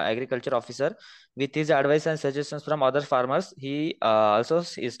agriculture officer. With his advice and suggestions from other farmers, he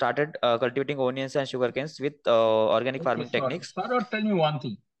he started cultivating onions and sugarcanes with organic Okay, farming Saurabh. techniques. Saurabh, tell me one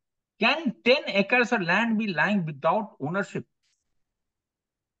thing. Can 10 acres of land be lying without ownership?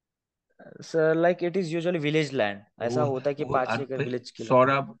 So, like it is usually village land. ऐसा Oh, होता है कि 5 एकड़ village के लिए.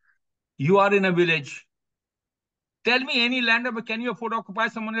 Saurabh, you are in a village. Tell me any land, can you afford to occupy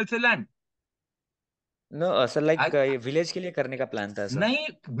someone else's land? No, sir, like I, village के लिए करने का plan था सर. नहीं,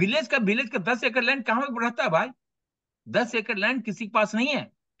 विलेज का 10 एकड़ लैंड कहाँ पे रहता है भाई? 10 एकड़ लैंड किसी के पास नहीं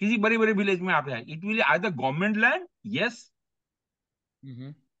है, किसी बड़े बड़े विलेज में आप है. It will either government land, yes,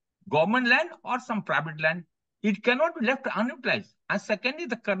 government land or some private land. It cannot be left unutilized. And secondly,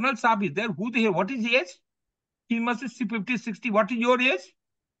 the Colonel Saab is there. What is his age? He must be 50, 60. What is your age?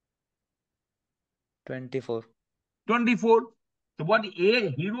 24. 24. So what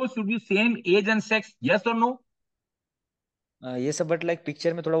age? Heroes should be same age and sex. Yes or no? ये सब but like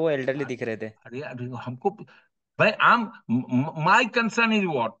picture में थोड़ा वो elderly दिख रहे थे. अरे हमको भाई, my concern is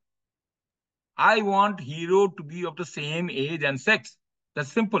what? I want hero to be of the same age and sex.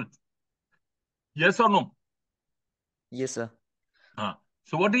 That's simple. Yes or no? Yes, sir.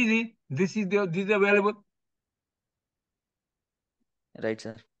 So what is it? This is available. Right,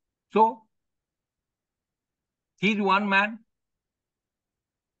 sir. So he's one man.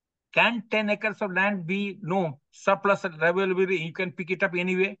 Can 10 acres of land be surplus availability? You can pick it up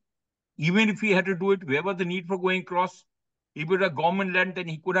anyway. Even if he had to do it, where was the need for going across? If it was a government land, then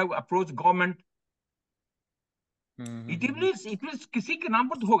he could have approached government. It will किसी के नाम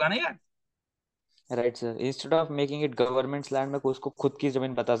पर तो होगा ना यार. Right, sir. Instead of making it government's land, मैं उसको खुद की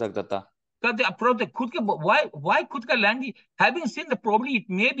जमीन बता सकता था. They approach the खुद के, why खुद का land? Having seen the probably it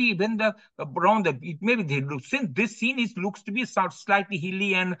may be when the around the it may be they since this scene looks to be slightly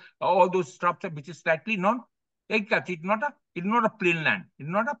hilly and all those structure which is slightly it's not a plain land. It's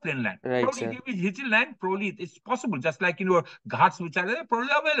not a plain land. Right, Probably sir. if it is hilly land, probably it's possible. Just like ghats which are there, probably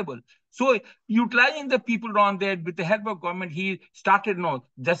available. So utilizing the people around there with the help of government, he started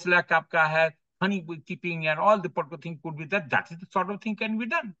just like आपका है honey keeping and all the particular thing could be that. That is the sort of thing can be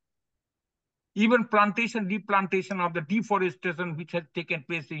done. Even replantation of the deforestation which has taken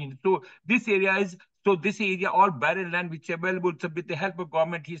place in. So this area, all barren land which is available. So with the help of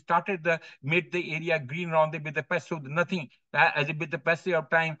government, he made the area green around it with the pest. So nothing, with the passage of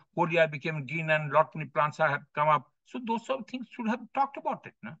time, whole area became green and lot many plants have come up. So those sort of things should have talked about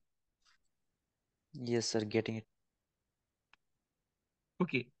it. No? Yes, sir. Getting it.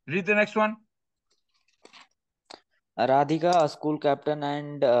 Okay, read the next one. Radhika, a school captain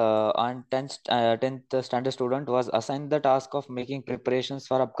and 10th standard student, was assigned the task of making preparations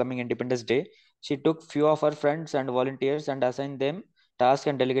for upcoming Independence Day. She took few of her friends and volunteers and assigned them tasks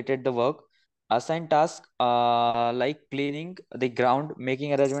and delegated the work. assign tasks like cleaning the ground,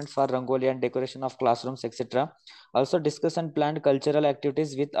 making arrangements for rangoli and decoration of classrooms, etc. Also discuss and plan cultural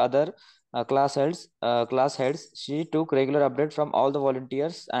activities with other class heads. She took regular update from all the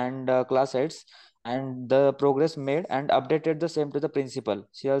volunteers and class heads and the progress made and updated the same to the principal.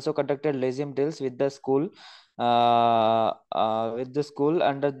 She also conducted lazim drills with the school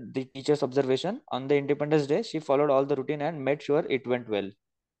under the teacher's observation. On the Independence Day, she followed all the routine and made sure it went well.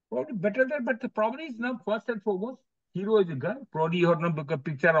 Probably better than, but the problem is now, first and foremost, hero is a girl. Probably you have no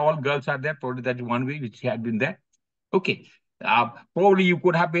picture, all girls are there. Probably that's one way which had been there. Okay. Probably you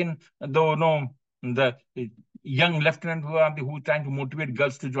could have been, though, no, the young lieutenant who trying to motivate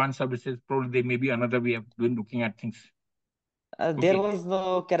girls to join services. Probably they may be another way of doing, looking at things. There Okay. was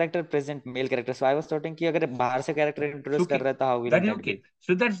no character present, male character. So I was thinking कि अगर बाहर से character So, introduce कर okay. रहा है तो how will That is that okay. be?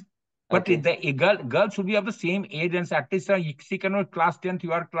 So that's, but Okay. a girl should be of the same age, and at least she cannot class 10th,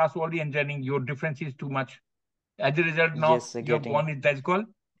 you are class already engineering. Your difference is too much. As a result, now Yes, you have getting it. gone in, that's called,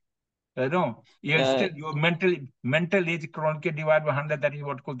 no, you're Uh, still, your mental age chronically divided by 100. That is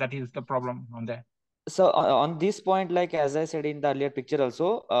what called, that is the problem on that. so on this point, like as I said in the earlier picture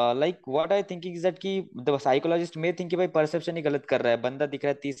also, like what I think is that कि the psychologist may think कि भाई perception ही गलत कर रहा है, बंदा दिख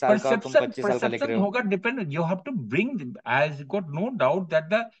रहा है 30 साल का और तुम Perception, 25 साल का लिख perception रहे हो. hoga depend. You have to bring, as got no doubt that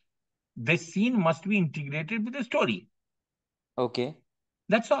the scene must be integrated with the story. Okay.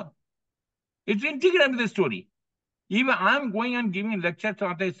 That's all. It's integrated with the story. Even I'm going and giving lectures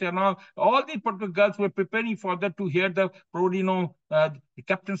on this, all these particular girls were preparing for that to hear the, the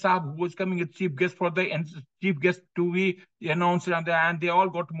Captain Saab who was coming as chief guest for the chief guest to be announced, and they all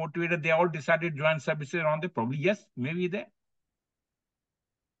got motivated. They all decided to join services on the, probably, yes, maybe they.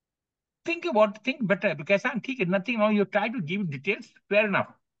 Think better, because I'm thinking nothing. Now you try to give details, fair enough.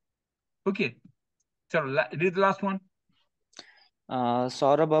 Okay, so read the last one.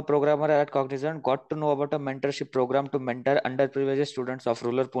 Saurabh, a programmer at Cognizant, got to know about a mentorship program to mentor underprivileged students of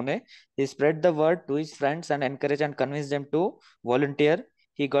rural Pune. He spread the word to his friends and encouraged and convinced them to volunteer.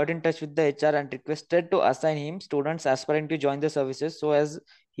 He got in touch with the HR and requested to assign him students aspiring to join the services so as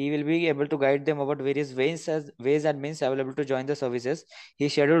he will be able to guide them about various ways and means available to join the services. He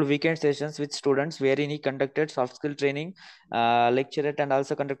scheduled weekend sessions with students wherein he conducted soft skill training, lecturate, and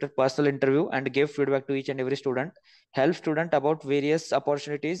also conducted personal interview and gave feedback to each and every student. Help student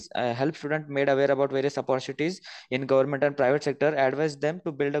made aware about various opportunities in government and private sector, advised them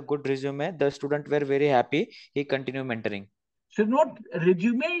to build a good resume. The student were very happy. He continued mentoring. So not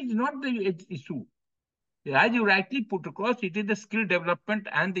resume is not the issue. As you rightly put across, it is the skill development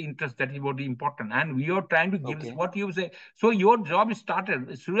and the interest that is what is important. And we are trying to give Okay. what you say. So your job started.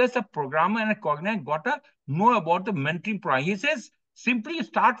 As soon as a programmer and a cognate got to know about the mentoring program, he says simply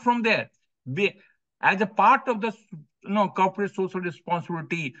start from there. As a part of the corporate social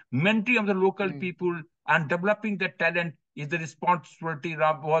responsibility, mentoring of the local Mm. people and developing the talent is the responsibility,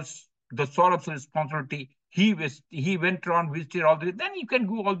 was the Saurabh's responsibility. He went around, visited all the, then you can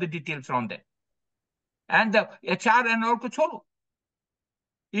go all the details on that. And the HR and all ko.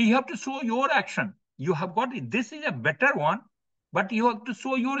 You have to show your action. You have got it. This is a better one, but you have to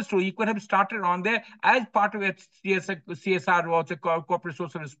show your story. You could have started on there as part of it. CSR was a corporate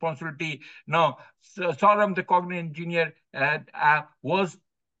social responsibility. Now, Saurabh, the cognitive engineer, has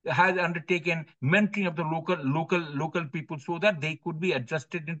undertaken mentoring of the local people so that they could be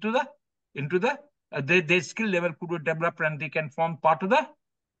adjusted into the their skill level could be developed and they can form part of the,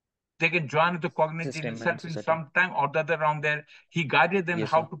 they can join the cognitive System and itself in society. some time or the other around there. He guided them Yes,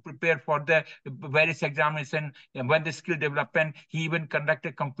 how sir. to prepare for the various examination. And when the skill development, he even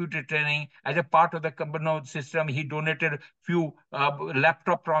conducted computer training as a part of the company system. He donated few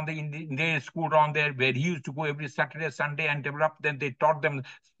laptops around in the school around there where he used to go every Saturday, Sunday and develop. Then they taught them,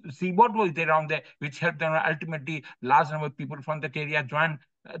 see what was there around there, which helped them ultimately large number of people from that area join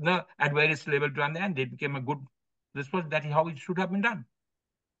at various level join there, and they became a good response. That is how it should have been done.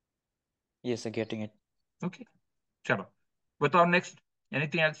 Yes, sir. Getting it. Okay. Chalo. With our next,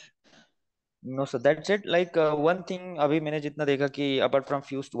 anything else? No, so that's it. Like one thing अभी मैंने जितना देखा कि apart from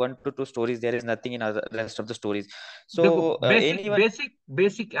few 1 to 2 stories, there is nothing in other rest of the stories. Look, So anyone,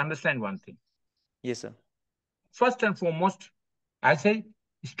 basic, understand one thing. yes, sir. First and foremost, I say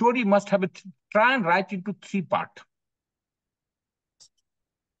story must have try and write into 3 parts.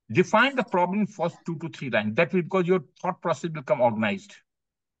 Define the problem first 2 to 3 lines. That will, because your thought process will become organized.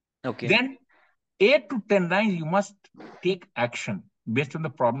 Okay. Then 8 to 10 lines, you must take action based on the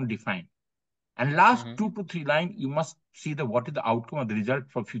problem defined. And last Mm-hmm. 2 to 3 lines, you must see what is the outcome of the result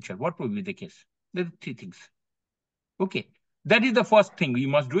for future. What will be the case? There are 3 things. Okay. That is the first thing you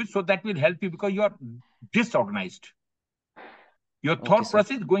must do it. So that will help you because you are disorganized. Your Okay, thought sir.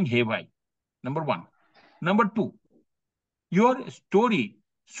 process is going haywire. Number one. Number two, your story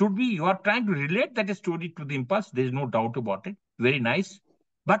should be, you are trying to relate that story to the impulse. There is no doubt about it. Very nice.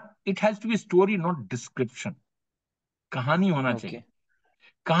 But it has to be story, not description. कहानी होना चाहिए. Okay.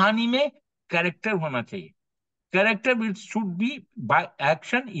 कहानी में character होना चाहिए. Character which should be by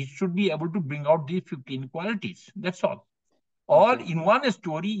action, it should be able to bring out these 15 qualities. That's all. Or Okay. in one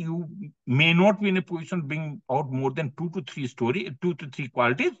story, you may not be in a position to bring out more than 2 to 3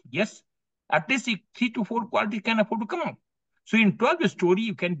 qualities. Yes, at least 3 to 4 qualities can afford to come out. So in 12 story,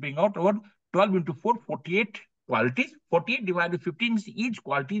 you can bring out about 12 into 4, 48 qualities. 48 divided by 15 means each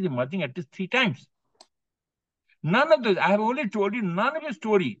quality is emerging at least 3 times. None of those, I have already told you, none of your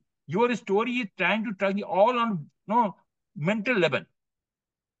story. Your story is trying to touch all on mental level.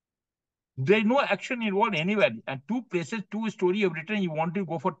 There is no action involved anywhere. And 2 places, 2 story you've written, you want to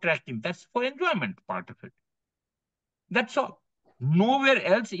go for tracking. That's for enjoyment part of it. That's all. Nowhere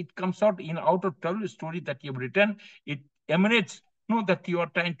else it comes out out of 12 story that you've written. It emanates, that you are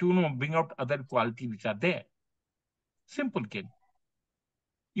trying to bring out other qualities which are there. Simple, kid.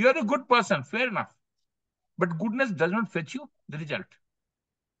 You are a good person, fair enough. But goodness does not fetch you the result.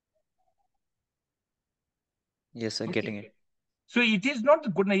 Yes, sir. Okay. Getting it. So it is not the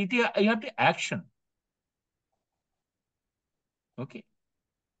goodness, you have the action. Okay.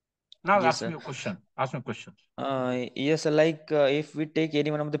 Now Yes, ask me sir. a question. Ask me questions. Yes, sir. Like if we take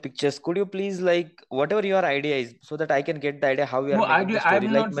any one of the pictures, could you please like whatever your idea is, so that I can get the idea how you are No, making the I story?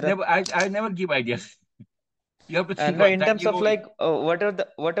 will Like, not never I never give ideas. You have to think no, about in that. terms of like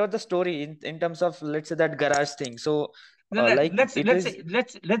whatever the story in terms of, let's say, that garage thing. So, No, like let's it let's is.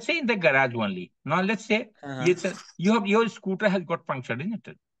 say let's say in the garage only. Now let's say Uh-huh. yes, your scooter has got punctured, isn't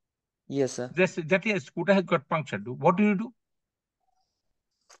it? Yes, sir. That your scooter has got punctured. What do you do?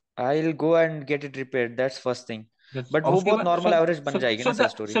 I'll go and get it repaired. That's first thing. That's But वो उसके बहुत बाद normal average बन जाएगी ना sir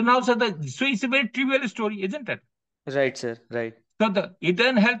story. so it's a very trivial story, isn't it? Right, sir. Right. So it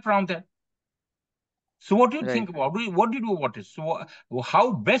doesn't help from there. So what do you Right. think about? What do you do about it? So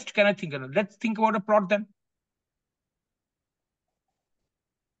how best can I think of it? Let's think about a plot then.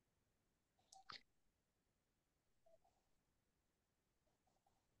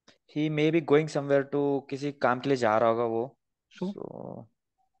 He may be going somewhere to किसी काम के लिए जा रहा होगा वो. So So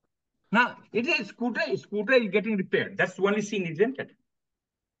now it is scooter is getting repaired. That's the only scene, isn't it?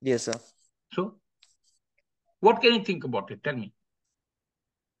 yes, sir. So what can you think about it? Tell me.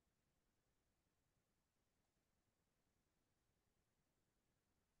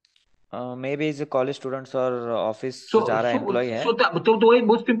 Maybe he's a college students or office So जा रहा so employee है. so तो वही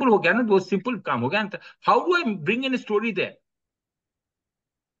बहुत simple हो गया ना, बहुत सिंपल काम हो गया ना. How do I bring in a story there?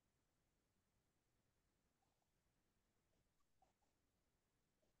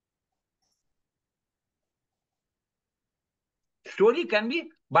 Story can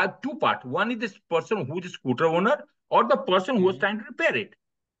be by two parts. One is this person who is a scooter owner, or the person who was Mhm. trying to repair it.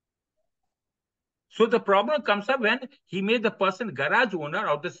 So the problem comes up when he made the person garage owner,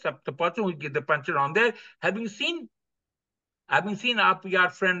 or the person who get the puncture on there, having seen your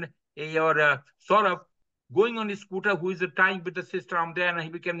friend, your Saurabh, going on his scooter, who is tying with the system on there,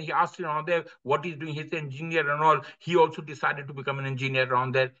 and he asked him on there what he's doing. He's an engineer and all. He also decided to become an engineer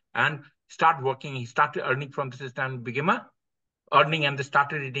on there and start working. He started earning from the system and became a earning, and they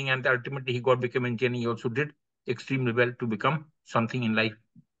started reading, and ultimately he became an engineer. He also did extremely well to become something in life.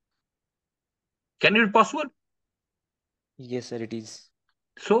 Can it be possible? Yes, sir. It is.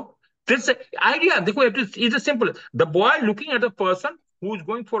 So this idea, it's a simple. The boy looking at the person who's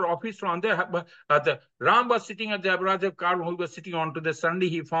going for office from there. The Ram was sitting at the Abhiraja car, who was sitting onto the. Suddenly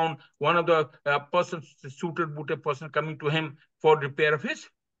he found one of the persons, suited booted person, coming to him for repair of his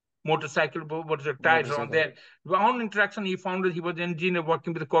motorcycle, what the tires on Motorcycle. there. On interaction, he found that he was an engineer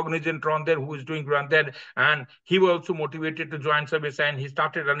working with a cognizant on there, who was doing around there, and he was also motivated to join service, and he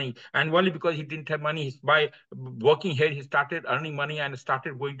started running. And only because he didn't have money, by working here, he started earning money and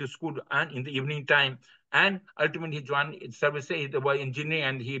started going to school and in the evening time. And ultimately, he joined service by engineering,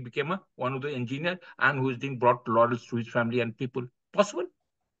 and he became one of the engineers, and who is being brought laurels to his family and people. Possible?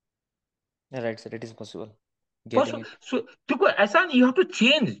 Right, sir. It is possible. Getting Possible. it. So, Asan, you have to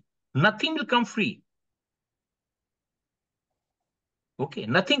change. Nothing will come free. Okay,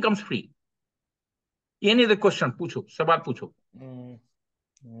 nothing comes free. Any other question? पूछो, सवाल पूछो.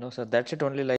 No, sir. That's it only. Like.